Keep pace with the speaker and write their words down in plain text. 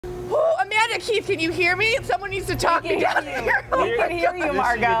Amanda, Keith, can you hear me? Someone needs to talk me down here. We can hear you,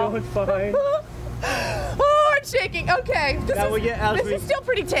 Margaux. You're doing fine. Oh, I'm shaking. Okay. This is still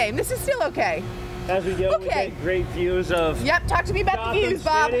pretty tame. This is still okay. As we go, we get great views of. Yep, talk to me about the views,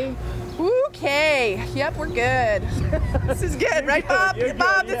 Bob. Okay. Yep, we're good. This is good, right, Bob?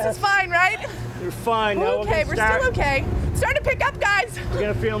 Bob, this is fine, right? You're fine. Okay, we're still okay. Starting to pick up, guys. We're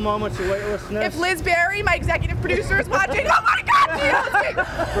gonna feel moments of weightlessness. If Liz Berry, my executive producer, is watching, oh my God,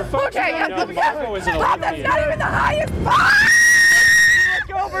 okay, Margaux is an Bob, that's not even the highest. Bob!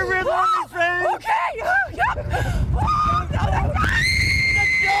 Look over, we're lonely friends. Okay, yep. Oh, no, that's not.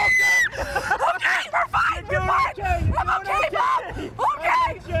 Okay, we're fine, we're fine. I'm okay, Bob.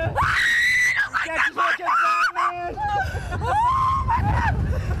 Okay. I don't like that, Bob. Oh my God.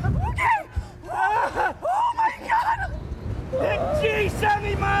 Okay. Oh my God.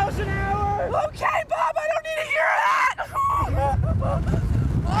 70 miles an hour. Okay, Bob, I don't need to hear that.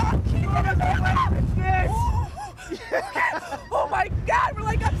 Oh, keep it okay. Oh my God, we're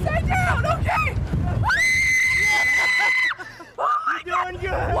like upside down. Okay. Oh my God. Doing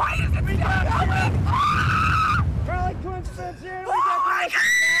good. Why is it still going? Harley Quinn fits here. Oh my God.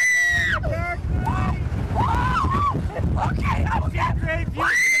 Okay, I'm okay. Great view.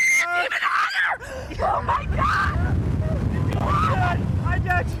 Even higher. Oh my God. I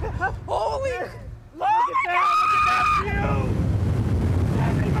got you. Holy. Look at that view.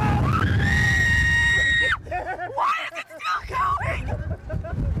 Why is it still going?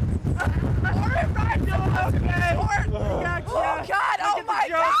 Or it rides okay. Oh God, oh my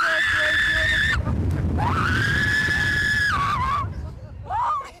God.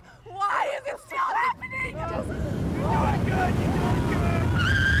 Why is it still happening? You're doing good.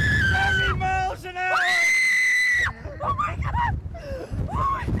 70 miles an hour. Oh my God. Oh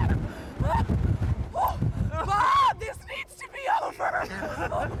my God. Oh, Bob, this needs to be over.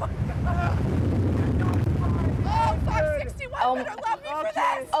 Oh my God. Oh, Fox 61 better love me for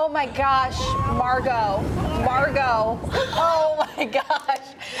this. Oh my gosh, Margaux. Oh my gosh.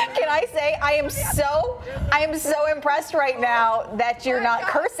 Can I say I am so impressed right now that you're not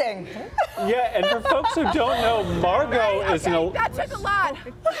cursing. Yeah, and for folks who don't know, Margaux is that took a lot.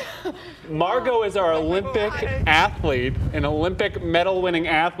 Margaux is our Olympic athlete, an Olympic medal-winning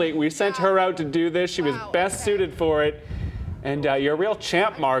athlete. We sent her out to do this. She was best suited for it, and you're a real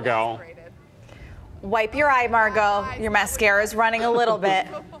champ, Margaux. Wipe your eye, Margaux. Your mascara is running a little bit.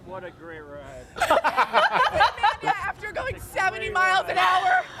 What a great ride. Yeah, after going 70 miles an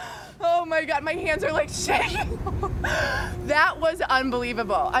hour. Oh my God, my hands are like shaking. That was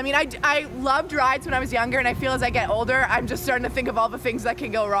unbelievable. I mean, I loved rides when I was younger, and I feel as I get older, I'm just starting to think of all the things that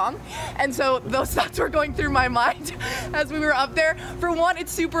can go wrong. And so those thoughts were going through my mind as we were up there. For one,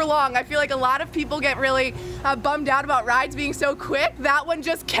 it's super long. I feel like a lot of people get really bummed out about rides being so quick. That one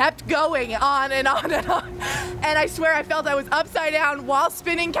just kept going on and on and on. And I swear I felt I was upside down while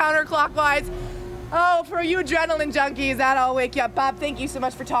spinning counterclockwise. Oh, for you adrenaline junkies, that'll wake you up. Bob, thank you so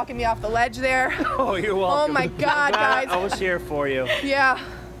much for talking me off the ledge there. Oh, you're welcome. Oh my God, guys. I was here for you. Yeah.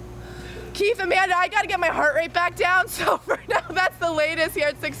 Keith, Amanda, I gotta get my heart rate back down, so for now, that's the latest here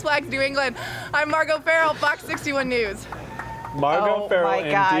at Six Flags New England. I'm Margaux Farrell, Fox 61 News. Margaux Farrell,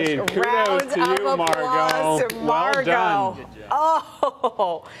 indeed. Kudos to you, Margaux. Well done.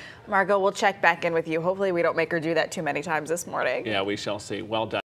 Oh, Margaux, we'll check back in with you. Hopefully we don't make her do that too many times this morning. Yeah, we shall see. Well done.